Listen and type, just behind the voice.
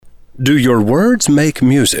Do your words make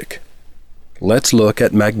music? Let's look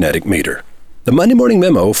at Magnetic Meter, the Monday Morning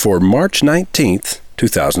Memo for March 19th,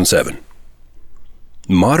 2007.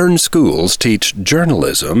 Modern schools teach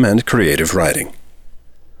journalism and creative writing.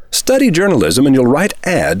 Study journalism and you'll write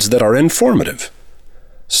ads that are informative.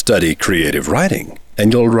 Study creative writing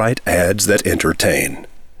and you'll write ads that entertain.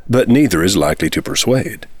 But neither is likely to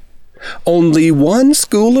persuade. Only one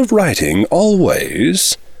school of writing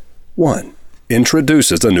always: 1.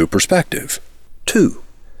 Introduces a new perspective. 2.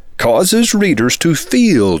 Causes readers to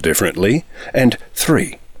feel differently. And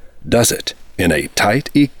 3. Does it in a tight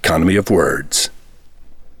economy of words.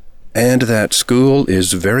 And that school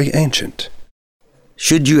is very ancient.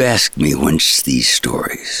 Should you ask me whence these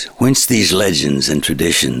stories, whence these legends and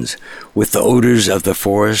traditions, with the odors of the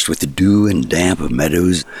forest, with the dew and damp of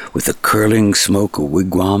meadows, with the curling smoke of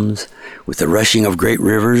wigwams, with the rushing of great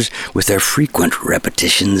rivers, with their frequent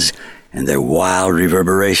repetitions and their wild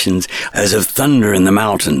reverberations as of thunder in the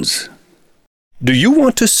mountains? Do you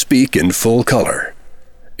want to speak in full color?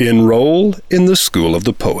 Enroll in the school of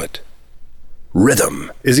the poet.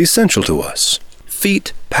 Rhythm is essential to us.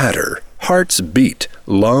 Feet patter, hearts beat,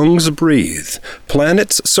 lungs breathe,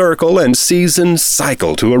 planets circle, and seasons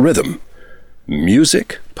cycle to a rhythm.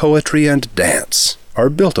 Music, poetry, and dance are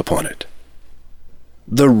built upon it.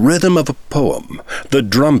 The rhythm of a poem, the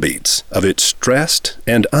drumbeats of its stressed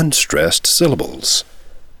and unstressed syllables,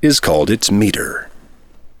 is called its meter.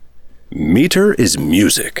 Meter is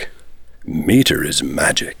music. Meter is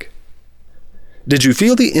magic. Did you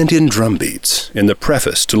feel the Indian drumbeats in the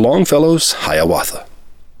preface to Longfellow's Hiawatha?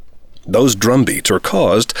 Those drumbeats are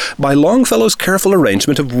caused by Longfellow's careful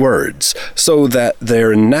arrangement of words so that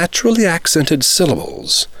their naturally accented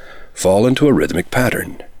syllables fall into a rhythmic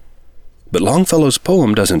pattern. But Longfellow's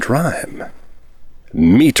poem doesn't rhyme.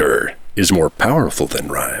 Meter is more powerful than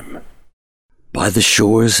rhyme. By the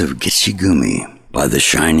shores of Gitche-Gumee, by the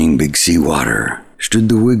shining Big Sea water, stood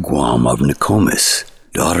the wigwam of Nokomis,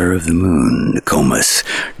 daughter of the moon, Nokomis.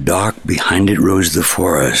 Dark behind it rose the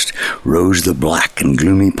forest, rose the black and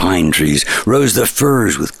gloomy pine trees, rose the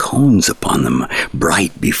firs with cones upon them.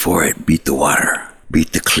 Bright before it beat the water,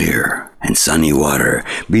 beat the clear and sunny water,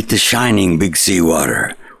 beat the shining Big Sea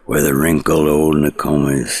water, where the wrinkled old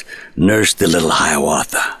Nokomis nursed the little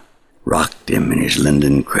Hiawatha, rocked him in his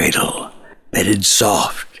linden cradle, bedded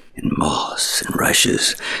soft in moss and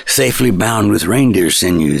rushes, safely bound with reindeer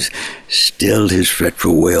sinews, stilled his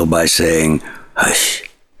fretful wail by saying, "Hush,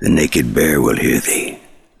 the naked bear will hear thee,"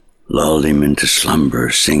 lulled him into slumber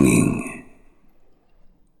singing.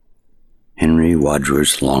 Henry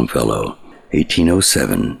Wadsworth Longfellow,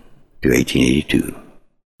 1807 to 1882.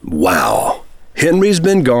 Wow! Henry's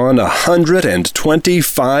been gone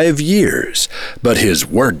 125 years, but his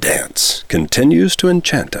word dance continues to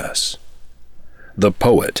enchant us. The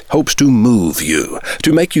poet hopes to move you,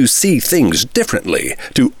 to make you see things differently,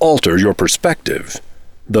 to alter your perspective.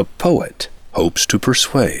 The poet hopes to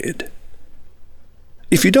persuade.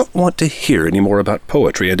 If you don't want to hear any more about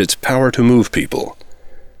poetry and its power to move people,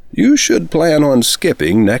 you should plan on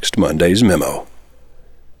skipping next Monday's memo.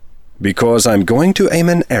 Because I'm going to aim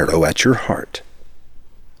an arrow at your heart.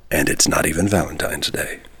 And it's not even Valentine's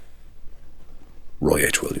Day. Roy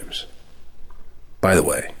H. Williams. By the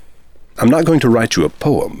way, I'm not going to write you a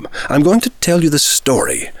poem. I'm going to tell you the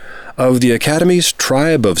story of the Academy's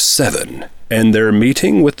Tribe of Seven and their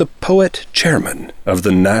meeting with the poet chairman of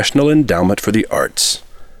the National Endowment for the Arts.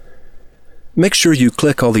 Make sure you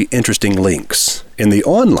click all the interesting links in the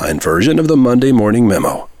online version of the Monday Morning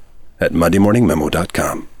Memo at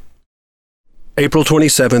mondaymorningmemo.com. April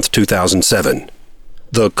 27th, 2007.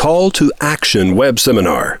 The Call to Action Web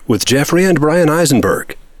Seminar with Jeffrey and Brian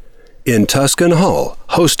Eisenberg in Tuscan Hall,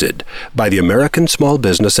 hosted by the American Small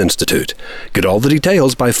Business Institute. Get all the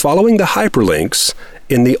details by following the hyperlinks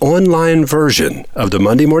in the online version of the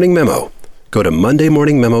Monday Morning Memo. Go to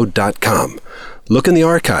mondaymorningmemo.com. Look in the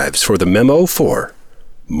archives for the memo for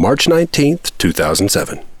March 19th,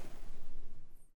 2007.